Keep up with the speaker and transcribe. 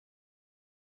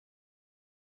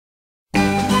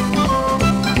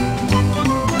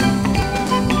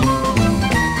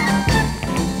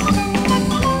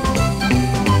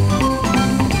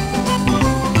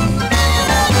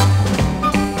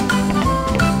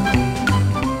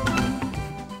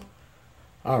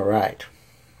Alright.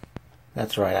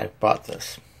 That's right, I bought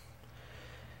this.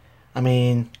 I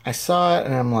mean, I saw it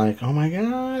and I'm like, oh my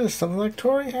god, it's something like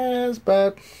Tory has,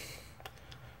 but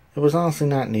it was honestly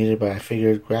not needed, but I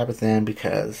figured grab it then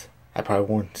because I probably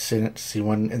won't see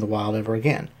one in the wild ever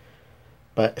again.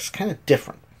 But it's kind of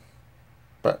different.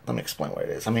 But let me explain what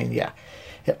it is. I mean, yeah,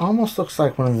 it almost looks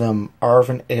like one of them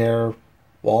Arvin Air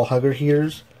wall hugger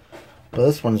heaters, but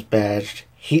this one's badged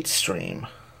Heat Stream.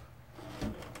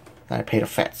 I paid a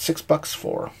fat $6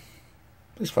 for.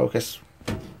 Please focus.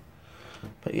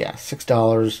 But yeah,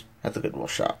 $6 at the Goodwill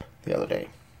shop the other day.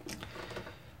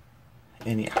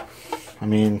 And yeah, I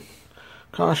mean,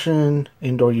 caution,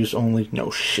 indoor use only,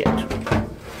 no shit.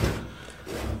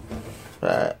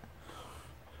 But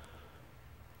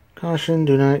caution,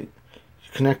 do not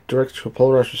connect direct to a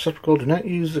polarized receptacle. Do not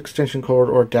use extension cord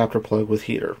or adapter plug with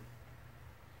heater.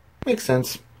 Makes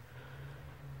sense.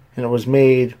 And it was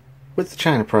made with the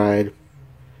China Pride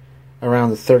around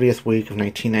the 30th week of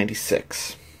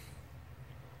 1996.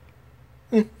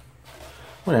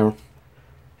 Whatever.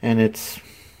 And it's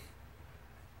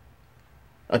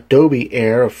Adobe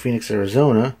Air of Phoenix,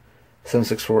 Arizona,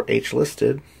 764H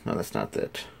listed. No, that's not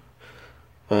it.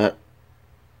 But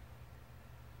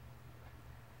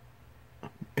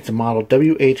it's a model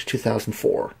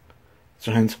WH-2004.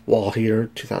 So hence wall heater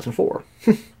 2004.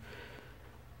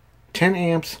 10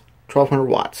 amps, 1200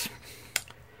 watts.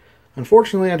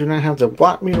 Unfortunately, I do not have the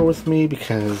watt meter with me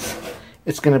because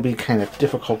it's going to be kind of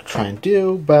difficult to try and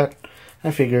do, but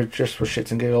I figured just for shits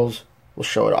and giggles, we'll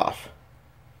show it off.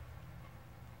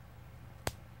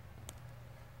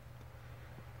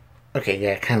 Okay, yeah,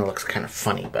 it kind of looks kind of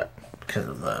funny, but because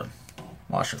of the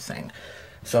washer thing.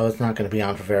 So it's not going to be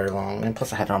on for very long, and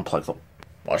plus I had to unplug the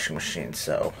washing machine,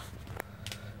 so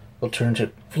we'll turn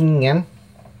to again.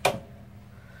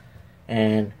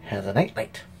 And has a night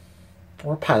light,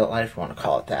 or pilot light if you want to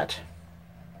call it that.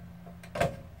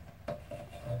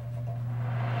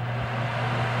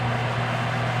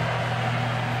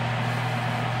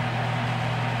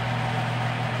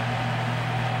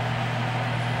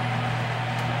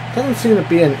 Doesn't seem to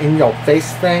be an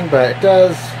in-your-face thing, but it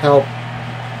does help,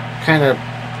 kind of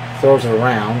throws it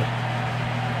around.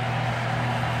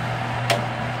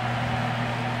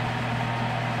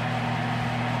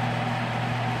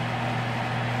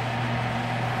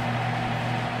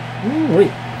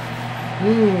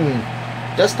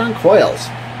 Just on coils.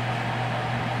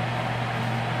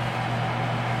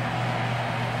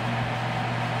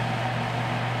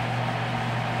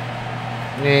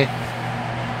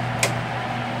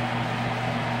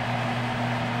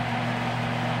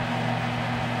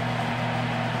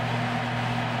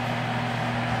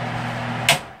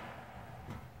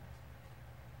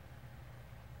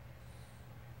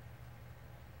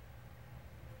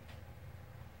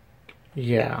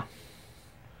 Yeah.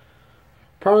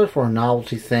 Probably for a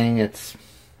novelty thing, it's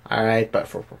alright, but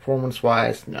for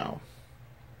performance-wise, no.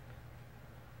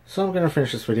 So I'm going to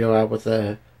finish this video out with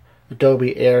the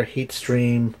Adobe Air Heat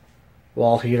Stream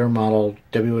wall heater model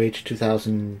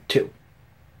WH-2002.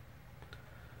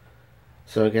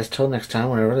 So I guess till next time,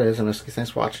 whenever it is, I'm Eskie,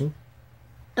 thanks for watching,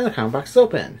 and the comment box is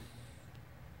open.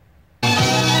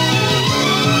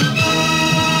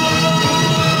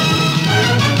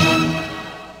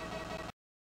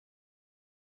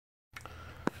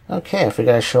 Okay, I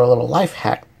figured I'd show a little life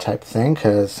hack type thing,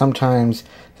 because sometimes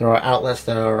there are outlets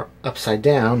that are upside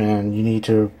down and you need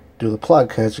to do the plug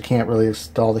because you can't really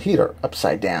install the heater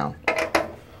upside down.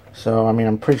 So, I mean,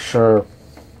 I'm pretty sure,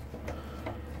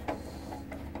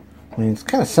 I mean, it's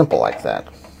kind of simple like that.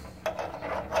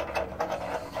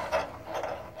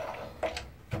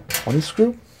 One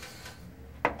screw.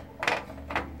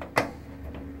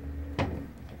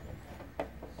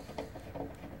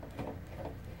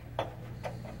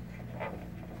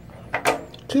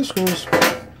 Two screws,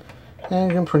 and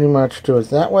you can pretty much do it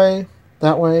that way,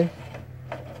 that way,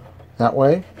 that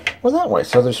way, or that way.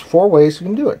 So there's 4 ways you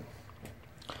can do it.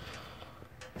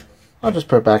 I'll just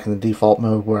put it back in the default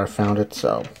mode where I found it,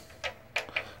 so,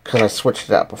 because I switched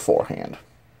it out beforehand.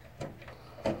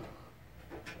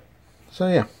 So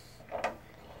yeah,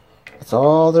 that's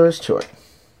all there is to it.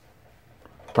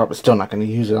 Probably still not going to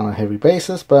use it on a heavy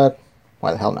basis, but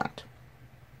why the hell not?